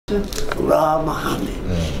Farad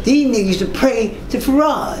Muhammad. These niggas used to pray to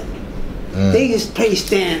Farad. They just pray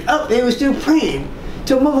stand up, they were still praying.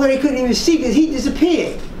 So motherfucker they couldn't even see because he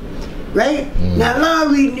disappeared. Right? Now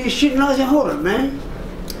Allah reading this shit and I said, hold up, man.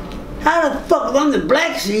 How the fuck, I'm the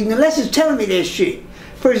black seed and the lesson's telling me that shit.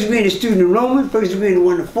 First being a student of Roman, first being the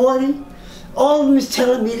one of 40. All of them is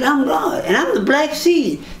telling me that I'm God and I'm the black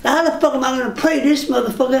seed. Now how the fuck am I gonna pray this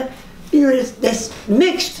motherfucker? You know, that's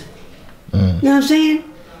mixed. You know what I'm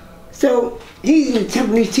saying? So he's in the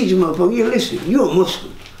temple, he's teaching motherfucker, you listen, you're a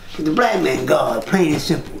Muslim. But the black man God, plain and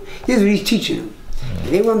simple. Here's what he's teaching them. And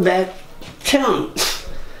they went back, tell them.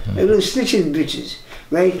 They little snitches bitches,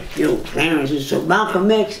 right? Yo, Clarence, so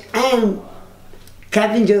Malcolm X and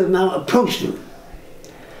Captain Joseph Mount approached them.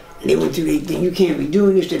 And they went through their thing, you can't be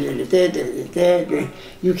doing this, that,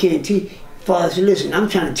 you can't teach. Father said, listen, I'm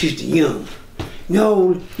trying to teach the young.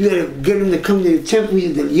 No, you gotta get them to come to the temple.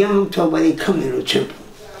 He said, the young talk about they come to the temple,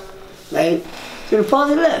 right? So the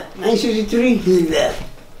father left, 1963, he left.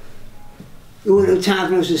 There was no time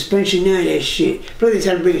for no suspension, none of that shit. Plus they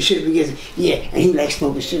tried to bring the shit up against him. Yeah, and he likes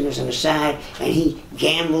smoking cigarettes on the side, and he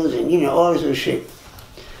gambles, and you know, all this other shit.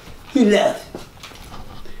 He left.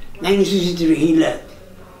 1963, he left.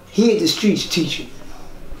 He hit the streets teaching.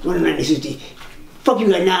 What in 1960? Fuck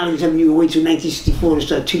you got knowledge of you can wait till 1964 to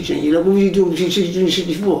start teaching. You know, what was you doing between 63 and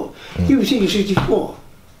 64? He was teaching 64.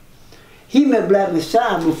 He met Black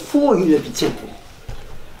Messiah before he left the temple.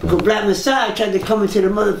 Because Black Messiah tried to come into the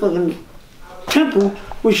motherfucking temple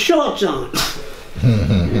with shorts on.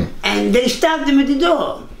 And they stopped him at the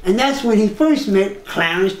door. And that's when he first met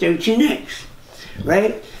Clarence 13X.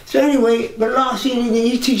 Right? So anyway, but last year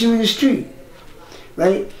he's teaching in the street.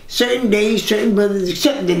 Right? Certain days, certain brothers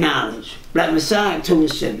accept the knowledge. Black Messiah, October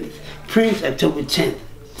 7th. Prince, October 10th.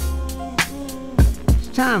 It's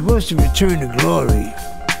time for us to return to glory.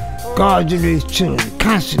 Gods and earth chilling,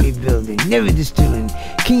 constantly building, never distilling.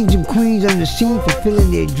 Kings and queens on the scene fulfilling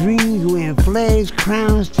their dreams, wearing flags,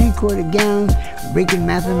 crowns, three-quarter gowns, breaking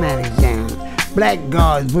mathematics down. Black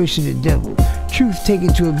gods versing the devil. Truth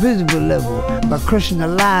taken to a visible level by crushing the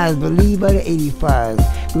lies believed by the 85s.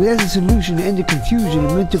 But that's a solution to end the confusion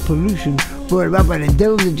and mental pollution brought about by the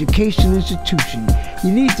devil's educational institution.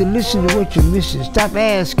 You need to listen to what you're missing. Stop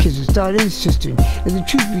ass kissing, start insisting. Let the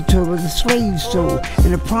truth be told about the slave soul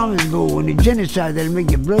and the promised goal and the genocide that'll make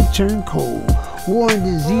your blood turn cold. War and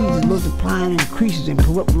disease is multiplying and increases, and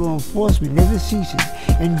corrupt law enforcement never ceases.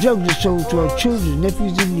 And drugs are sold to our children,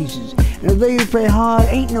 nephews, and nieces. And although you pray hard,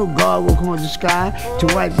 ain't no God will come on the sky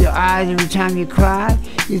to wipe your eyes every time you cry.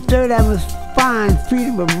 Your third eye must find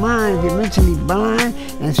freedom of mind if you're mentally blind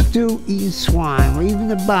and still eating swine. Or even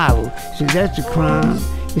the Bible says that's a crime.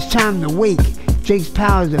 It's time to wake. Drake's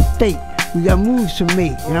powers are fake. We got moves to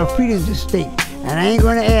make and our freedom's at stake. And I ain't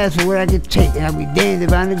gonna ask for what I could take, and I'll be damned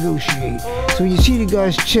if I negotiate. So when you see the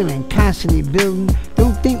guards chilling, constantly building,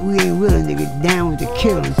 don't think we ain't willing to get down with the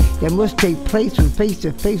killing that must take place when face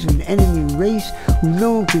to face with an enemy race who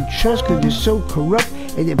no one could trust because they're so corrupt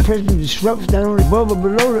and their presence disrupts not only above but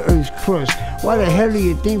below the earth's crust. Why the hell do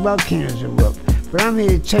you think volcanoes erupt? But I'm here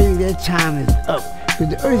to tell you that time is up. Because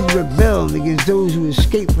the earth is rebelling against those who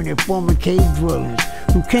escaped from their former cave dwellings,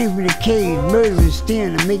 who came from the caves, murdering,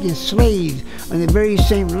 stealing, and making slaves on the very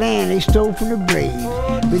same land they stole from the braves.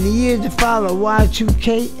 But in the years to follow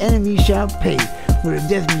Y2K, enemies shall pay for the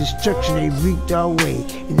death and destruction they wreaked our way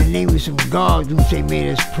in the name of some gods whom they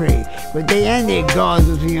made us pray. But they and their gods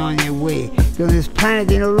will be on their way. So on this planet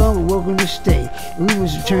they no longer welcome to stay. And we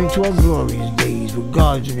must return to our glorious days with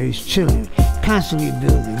gods and earth chilling, constantly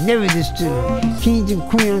building, never distilling. Kings and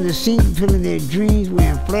queens on the scene fulfilling their dreams,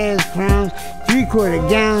 wearing flags, crowns, three-quarter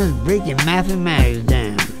gowns, breaking mathematics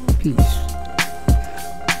down. Peace.